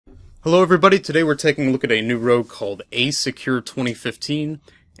Hello everybody, today we're taking a look at a new rogue called Asecure 2015,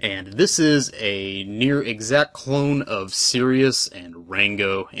 and this is a near exact clone of Sirius and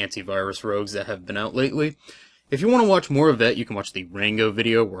Rango antivirus rogues that have been out lately. If you want to watch more of that, you can watch the Rango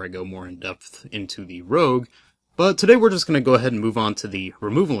video where I go more in depth into the rogue, but today we're just going to go ahead and move on to the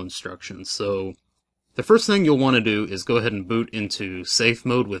removal instructions. So the first thing you'll want to do is go ahead and boot into safe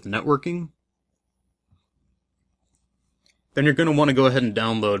mode with networking. Then you're going to want to go ahead and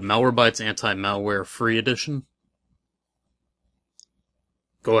download Malwarebytes Anti-Malware Free Edition.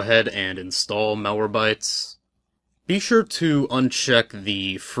 Go ahead and install Malwarebytes. Be sure to uncheck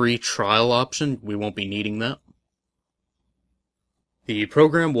the free trial option. We won't be needing that. The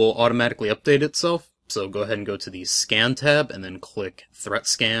program will automatically update itself, so go ahead and go to the Scan tab and then click Threat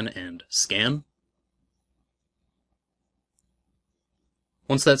Scan and Scan.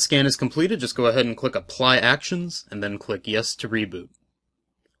 Once that scan is completed, just go ahead and click Apply Actions, and then click Yes to reboot.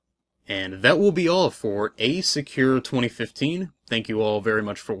 And that will be all for Asecure 2015. Thank you all very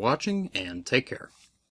much for watching, and take care.